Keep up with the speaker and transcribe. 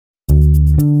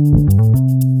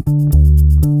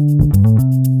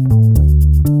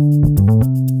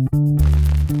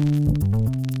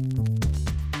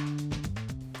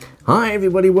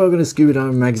everybody, welcome to Scuba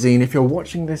Diving Magazine. If you're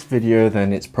watching this video,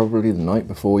 then it's probably the night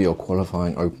before your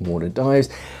qualifying open water dives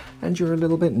and you're a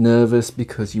little bit nervous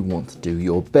because you want to do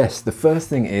your best. The first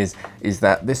thing is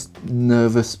that this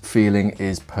nervous feeling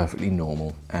is perfectly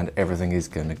normal and everything is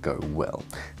going to go well.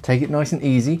 Take it nice and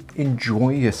easy, enjoy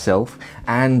yourself,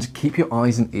 and keep your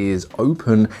eyes and ears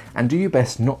open and do your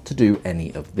best not to do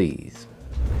any of these.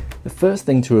 The first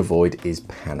thing to avoid is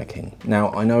panicking.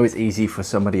 Now, I know it's easy for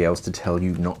somebody else to tell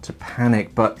you not to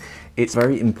panic, but it's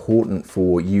very important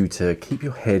for you to keep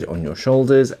your head on your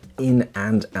shoulders, in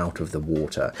and out of the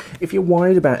water. If you're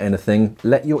worried about anything,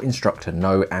 let your instructor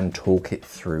know and talk it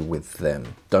through with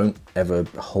them. Don't ever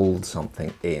hold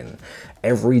something in.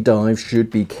 Every dive should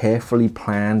be carefully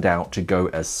planned out to go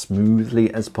as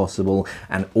smoothly as possible,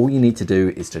 and all you need to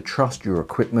do is to trust your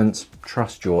equipment,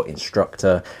 trust your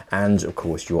instructor, and of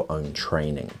course your own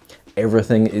training.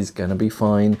 Everything is going to be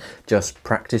fine. Just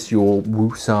practice your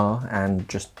woosah and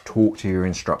just talk to your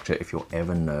instructor if you're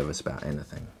ever nervous about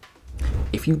anything.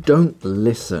 If you don't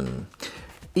listen,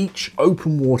 each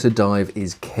open water dive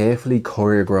is carefully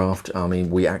choreographed. I mean,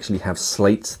 we actually have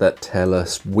slates that tell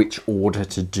us which order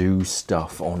to do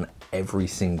stuff on every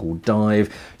single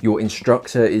dive. Your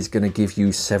instructor is going to give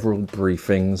you several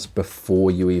briefings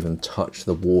before you even touch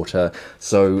the water.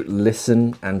 So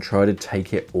listen and try to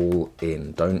take it all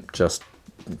in. Don't just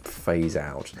phase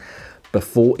out.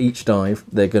 Before each dive,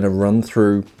 they're going to run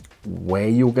through where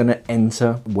you're going to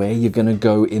enter, where you're going to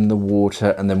go in the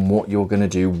water, and then what you're going to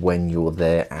do when you're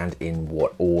there and in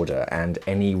what order, and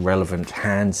any relevant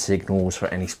hand signals for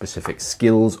any specific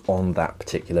skills on that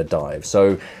particular dive.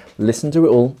 So listen to it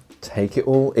all, take it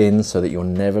all in so that you're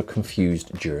never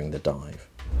confused during the dive.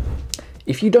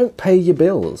 If you don't pay your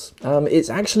bills, it's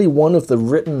actually one of the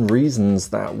written reasons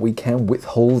that we can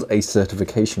withhold a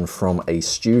certification from a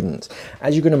student.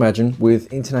 As you can imagine,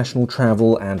 with international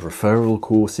travel and referral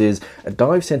courses, a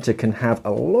dive center can have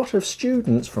a lot of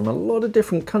students from a lot of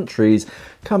different countries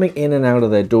coming in and out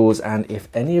of their doors, and if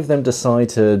any of them decide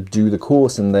to do the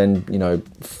course and then,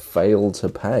 fail to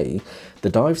pay, the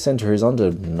dive center is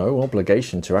under no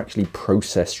obligation to actually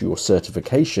process your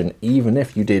certification, even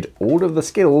if you did all of the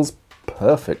skills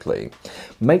perfectly.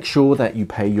 Make sure that you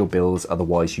pay your bills,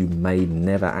 otherwise you may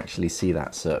never actually see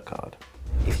that cert card.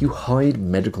 If you hide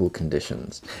medical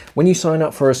conditions, when you sign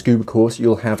up for a scuba course,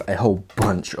 you'll have a whole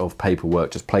bunch of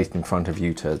paperwork just placed in front of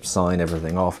you to sign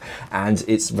everything off, and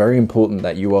it's very important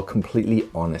that you are completely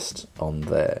honest on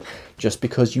there. Just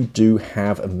because you do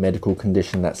have a medical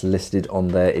condition that's listed on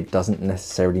there, it doesn't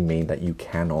necessarily mean that you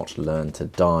cannot learn to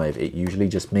dive. It usually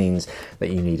just means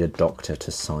that you need a doctor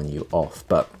to sign you off.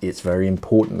 But it's very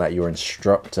important that your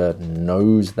instructor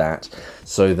knows that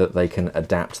so that they can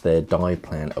adapt their dive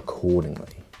plan accordingly.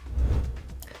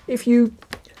 If you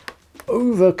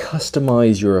over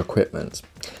customize your equipment,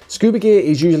 scuba gear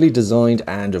is usually designed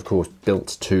and of course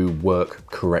built to work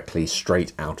correctly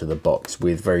straight out of the box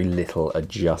with very little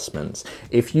adjustments.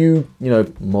 If you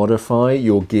modify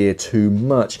your gear too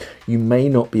much, you may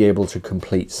not be able to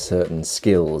complete certain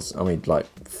skills. I mean, like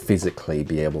physically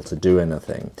be able to do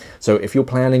anything. So if you're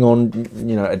planning on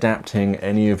adapting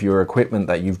any of your equipment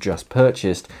that you've just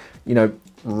purchased,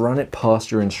 run it past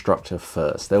your instructor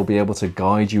first. They'll be able to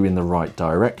guide you in the right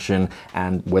direction,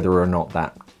 and whether or not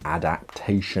that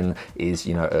adaptation is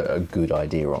a good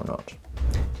idea or not.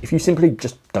 If you simply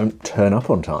just don't turn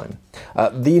up on time,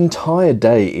 the entire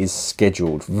day is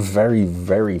scheduled very,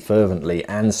 very fervently,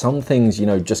 and some things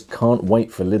just can't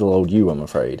wait for little old you, I'm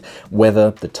afraid. Weather,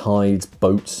 the tides,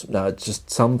 boats, just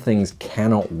some things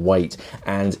cannot wait,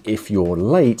 and if you're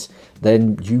late,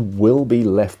 then you will be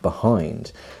left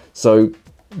behind. So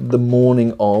the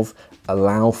morning of,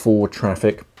 allow for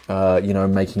traffic,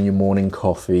 making your morning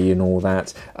coffee and all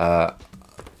that,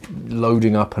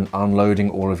 loading up and unloading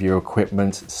all of your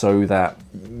equipment so that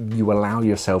you allow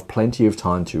yourself plenty of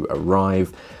time to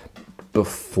arrive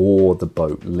before the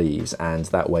boat leaves, and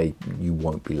that way you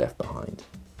won't be left behind.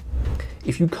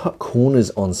 If you cut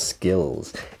corners on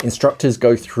skills, instructors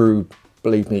go through,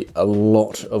 believe me, a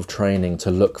lot of training to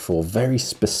look for very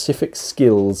specific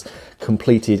skills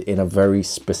completed in a very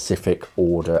specific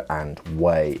order and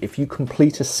way. If you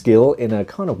complete a skill in a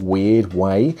kind of weird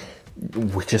way,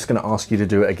 we're just going to ask you to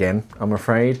do it again, I'm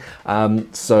afraid.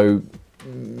 So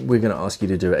we're going to ask you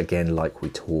to do it again like we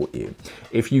taught you.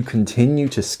 If you continue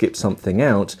to skip something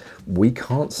out, we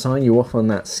can't sign you off on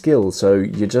that skill, so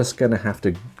you're just going to have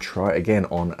to try again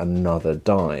on another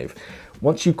dive.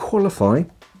 Once you qualify,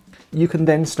 you can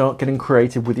then start getting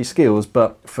creative with your skills,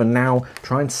 but for now,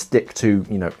 try and stick to,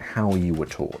 how you were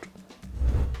taught.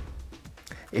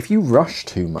 If you rush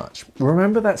too much,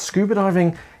 remember that scuba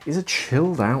diving is a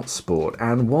chilled out sport.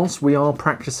 And whilst we are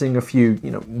practicing a few,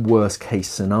 worst case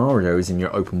scenarios in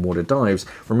your open water dives,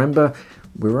 remember,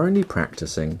 we're only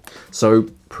practicing. So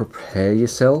prepare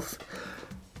yourself.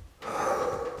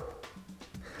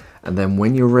 And then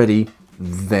when you're ready,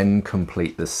 then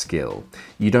complete the skill.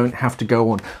 You don't have to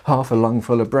go on half a lung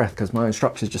full of breath because my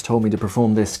instructors just told me to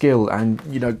perform this skill and,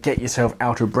 get yourself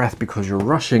out of breath because you're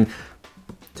rushing.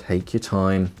 Take your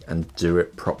time and do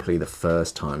it properly the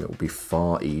first time. It will be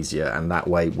far easier, and that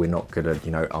way we're not gonna,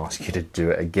 ask you to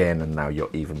do it again and now you're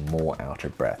even more out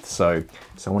of breath. So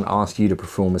if someone asks you to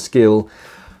perform a skill,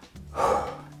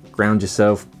 ground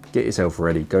yourself, get yourself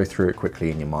ready, go through it quickly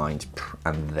in your mind,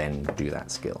 and then do that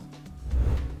skill.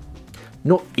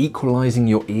 Not equalizing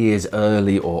your ears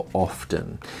early or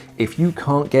often. If you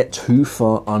can't get too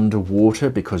far underwater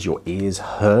because your ears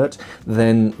hurt,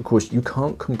 then of course you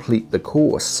can't complete the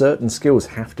course. Certain skills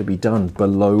have to be done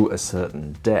below a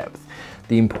certain depth.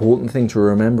 The important thing to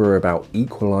remember about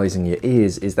equalizing your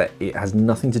ears is that it has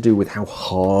nothing to do with how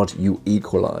hard you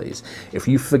equalize. If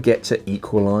you forget to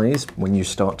equalize when you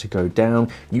start to go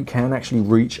down, you can actually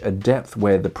reach a depth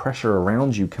where the pressure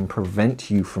around you can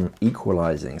prevent you from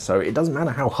equalizing. So it doesn't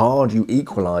matter how hard you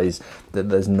equalize, that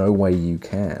there's no way you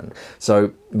can.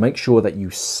 So make sure that you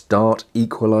start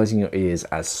equalizing your ears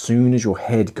as soon as your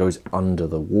head goes under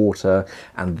the water,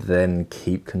 and then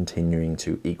keep continuing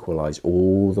to equalize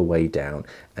all the way down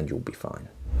and you'll be fine.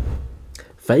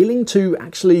 Failing to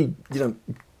actually,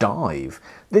 dive.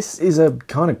 This is a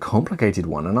kind of complicated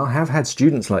one, and I have had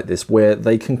students like this where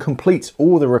they can complete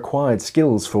all the required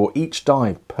skills for each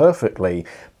dive perfectly,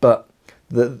 but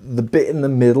the bit in the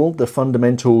middle, the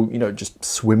fundamental, just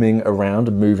swimming around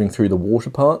and moving through the water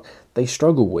part, they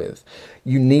struggle with.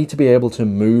 You need to be able to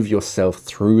move yourself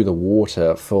through the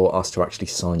water for us to actually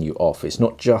sign you off. It's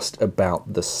not just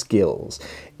about the skills.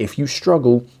 If you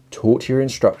struggle, talk to your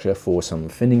instructor for some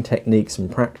finning techniques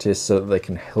and practice so that they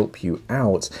can help you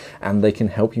out and they can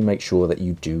help you make sure that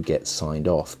you do get signed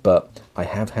off. But I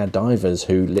have had divers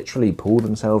who literally pull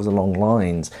themselves along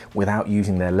lines without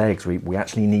using their legs. We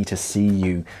actually need to see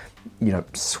you,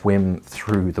 swim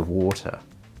through the water.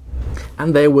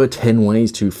 And there were 10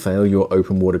 ways to fail your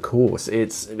open water course.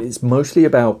 It's mostly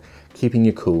about keeping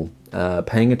you cool,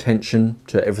 paying attention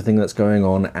to everything that's going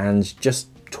on, and just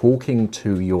talking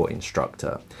to your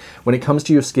instructor. When it comes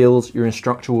to your skills, your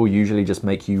instructor will usually just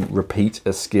make you repeat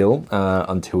a skill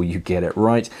until you get it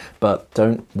right, but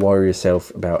don't worry yourself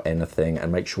about anything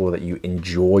and make sure that you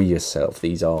enjoy yourself.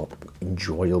 These are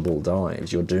enjoyable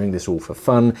dives. You're doing this all for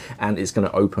fun, and it's going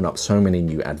to open up so many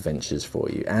new adventures for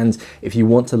you. And if you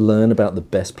want to learn about the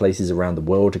best places around the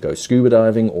world to go scuba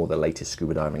diving or the latest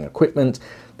scuba diving equipment,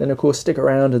 then of course stick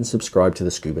around and subscribe to the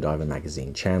Scuba Diver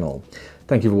Magazine channel.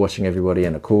 Thank you for watching, everybody,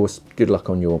 and of course, good luck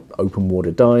on your open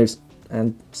water dives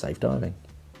and safe diving.